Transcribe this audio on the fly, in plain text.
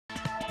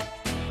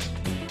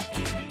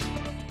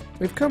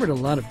We've covered a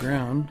lot of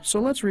ground,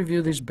 so let's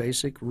review these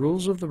basic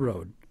rules of the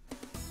road.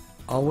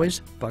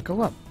 Always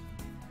buckle up.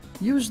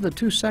 Use the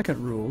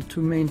 2-second rule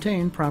to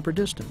maintain proper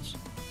distance.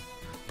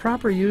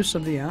 Proper use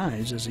of the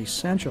eyes is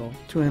essential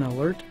to an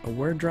alert,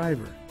 aware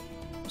driver.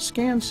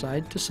 Scan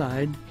side to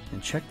side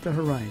and check the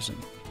horizon.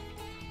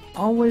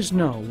 Always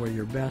know where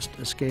your best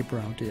escape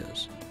route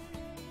is.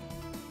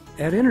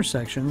 At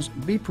intersections,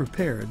 be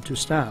prepared to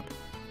stop.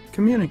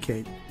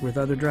 Communicate with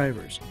other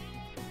drivers.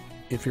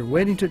 If you're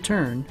waiting to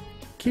turn,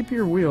 keep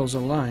your wheels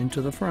aligned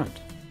to the front.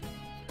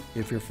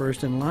 If you're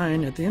first in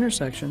line at the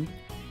intersection,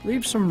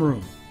 leave some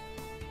room.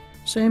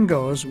 Same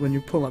goes when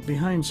you pull up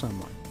behind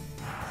someone.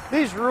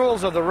 These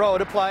rules of the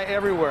road apply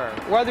everywhere,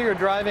 whether you're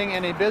driving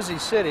in a busy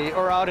city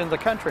or out in the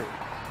country.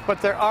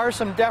 But there are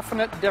some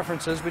definite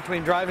differences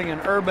between driving in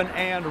urban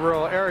and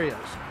rural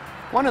areas.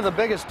 One of the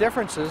biggest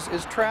differences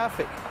is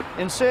traffic.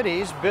 In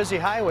cities, busy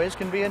highways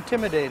can be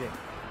intimidating.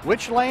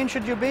 Which lane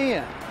should you be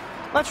in?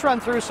 Let's run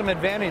through some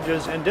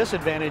advantages and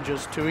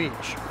disadvantages to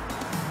each.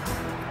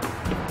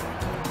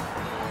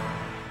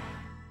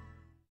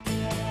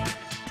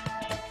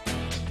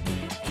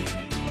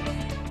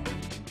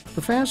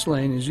 The fast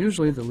lane is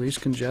usually the least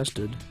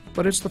congested,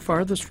 but it's the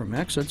farthest from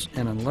exits,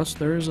 and unless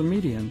there is a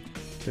median,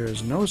 there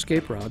is no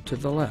escape route to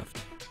the left.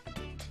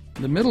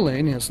 The middle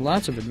lane has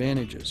lots of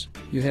advantages.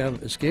 You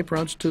have escape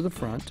routes to the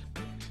front,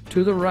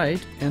 to the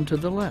right, and to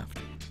the left.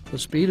 The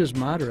speed is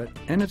moderate,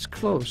 and it's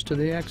close to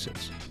the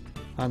exits.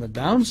 On the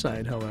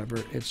downside, however,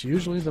 it's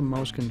usually the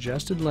most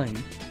congested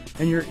lane,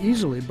 and you're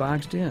easily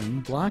boxed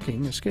in,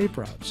 blocking escape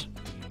routes.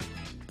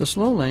 The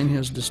slow lane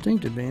has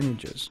distinct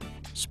advantages.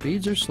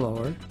 Speeds are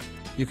slower,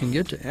 you can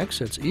get to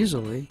exits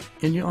easily,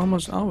 and you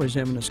almost always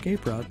have an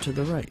escape route to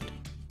the right.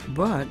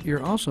 But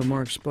you're also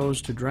more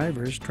exposed to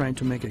drivers trying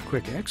to make a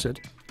quick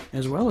exit,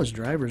 as well as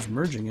drivers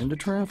merging into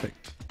traffic.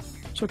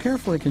 So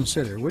carefully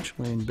consider which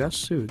lane best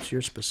suits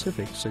your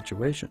specific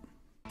situation.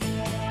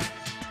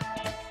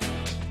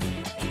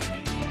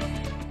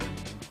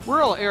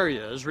 Rural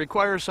areas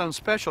require some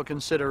special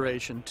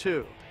consideration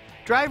too.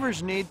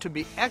 Drivers need to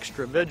be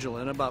extra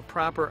vigilant about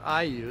proper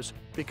eye use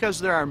because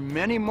there are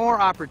many more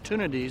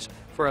opportunities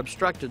for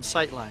obstructed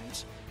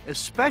sightlines,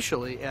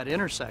 especially at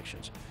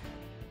intersections.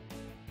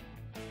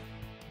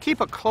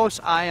 Keep a close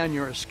eye on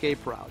your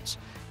escape routes.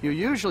 You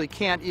usually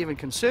can't even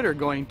consider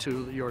going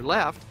to your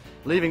left,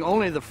 leaving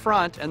only the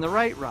front and the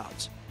right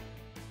routes.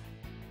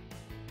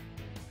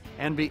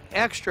 And be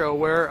extra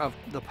aware of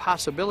the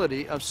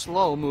possibility of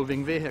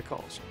slow-moving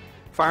vehicles.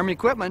 Farm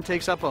equipment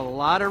takes up a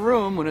lot of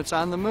room when it's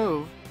on the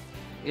move.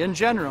 In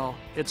general,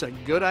 it's a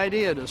good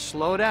idea to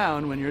slow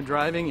down when you're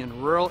driving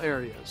in rural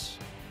areas.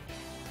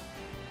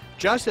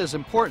 Just as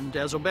important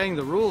as obeying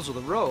the rules of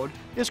the road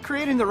is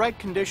creating the right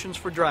conditions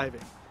for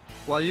driving.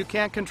 While you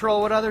can't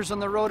control what others on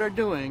the road are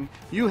doing,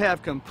 you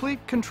have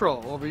complete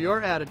control over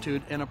your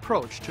attitude and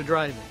approach to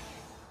driving.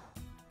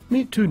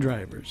 Meet two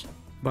drivers.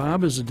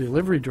 Bob is a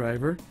delivery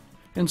driver,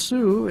 and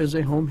Sue is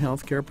a home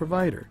health care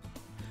provider.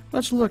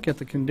 Let's look at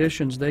the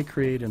conditions they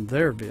create in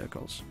their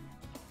vehicles.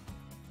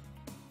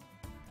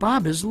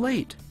 Bob is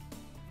late.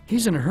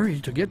 He's in a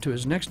hurry to get to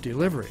his next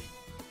delivery.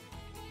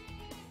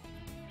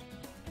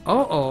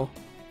 Uh-oh.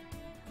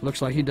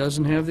 Looks like he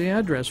doesn't have the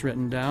address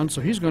written down, so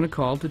he's going to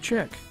call to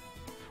check.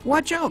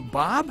 Watch out,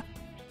 Bob!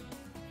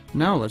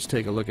 Now let's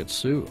take a look at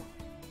Sue.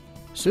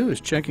 Sue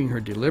is checking her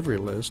delivery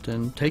list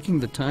and taking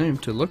the time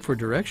to look for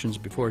directions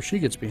before she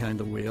gets behind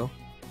the wheel.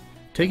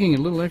 Taking a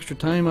little extra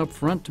time up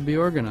front to be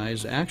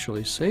organized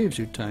actually saves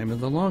you time in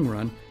the long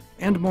run,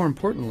 and more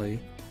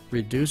importantly,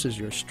 reduces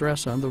your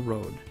stress on the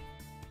road.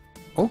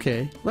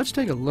 Okay, let's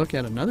take a look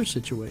at another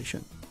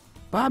situation.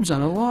 Bob's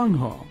on a long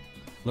haul.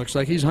 Looks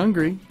like he's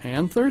hungry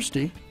and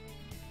thirsty.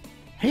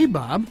 Hey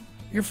Bob,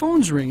 your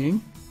phone's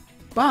ringing.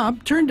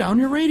 Bob, turn down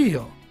your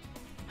radio.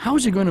 How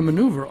is he going to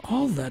maneuver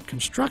all that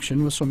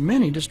construction with so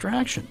many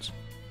distractions?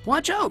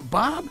 Watch out,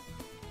 Bob!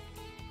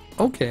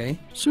 Okay,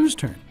 Sue's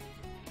turn.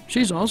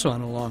 She's also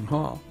on a long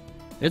haul.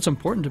 It's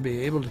important to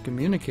be able to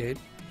communicate,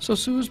 so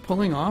Sue is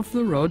pulling off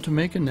the road to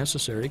make a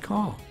necessary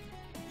call.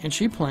 And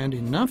she planned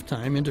enough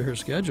time into her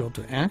schedule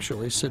to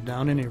actually sit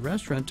down in a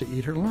restaurant to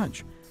eat her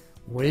lunch.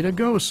 Way to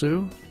go,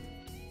 Sue!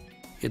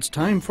 It's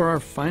time for our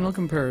final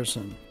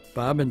comparison.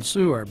 Bob and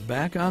Sue are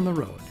back on the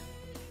road.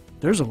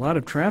 There's a lot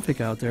of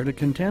traffic out there to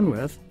contend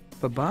with,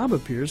 but Bob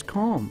appears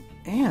calm,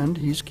 and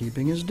he's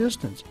keeping his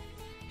distance.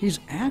 He's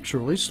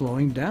actually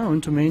slowing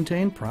down to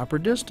maintain proper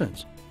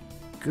distance.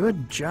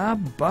 Good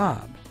job,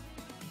 Bob!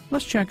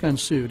 Let's check on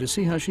Sue to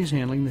see how she's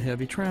handling the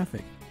heavy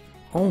traffic.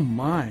 Oh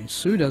my,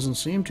 Sue doesn't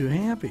seem too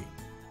happy.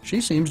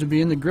 She seems to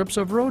be in the grips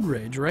of road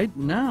rage right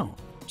now.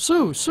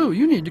 Sue,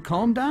 you need to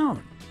calm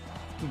down.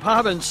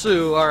 Bob and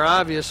Sue are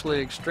obviously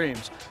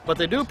extremes, but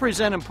they do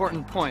present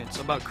important points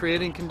about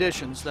creating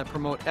conditions that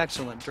promote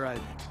excellent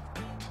driving.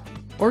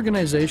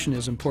 Organization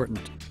is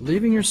important.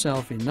 Leaving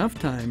yourself enough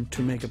time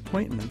to make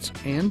appointments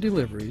and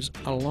deliveries,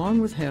 along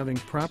with having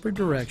proper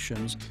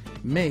directions,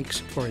 makes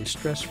for a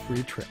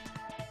stress-free trip.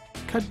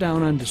 Cut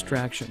down on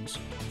distractions.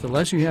 The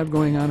less you have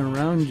going on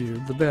around you,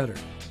 the better.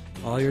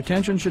 All your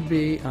attention should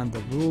be on the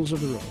rules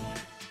of the road.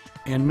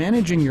 And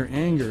managing your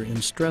anger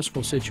in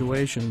stressful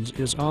situations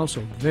is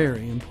also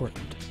very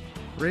important.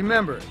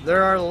 Remember,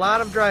 there are a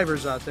lot of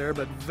drivers out there,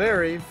 but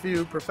very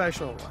few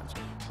professional ones.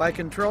 By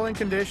controlling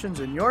conditions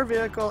in your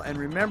vehicle and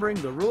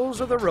remembering the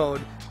rules of the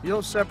road,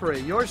 you'll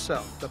separate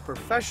yourself, the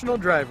professional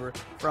driver,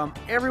 from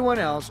everyone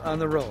else on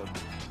the road.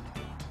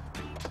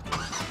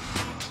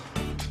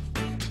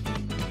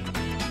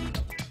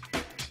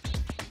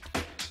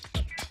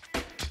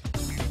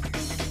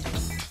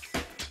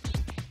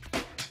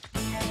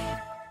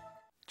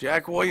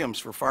 Jack Williams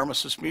for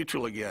Pharmacist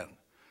Mutual again.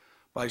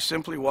 By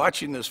simply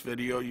watching this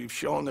video, you've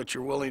shown that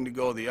you're willing to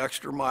go the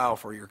extra mile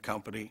for your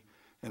company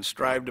and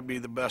strive to be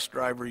the best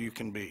driver you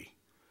can be.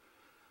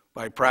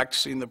 By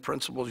practicing the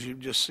principles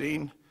you've just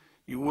seen,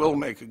 you will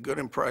make a good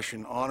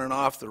impression on and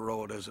off the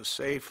road as a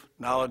safe,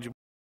 knowledgeable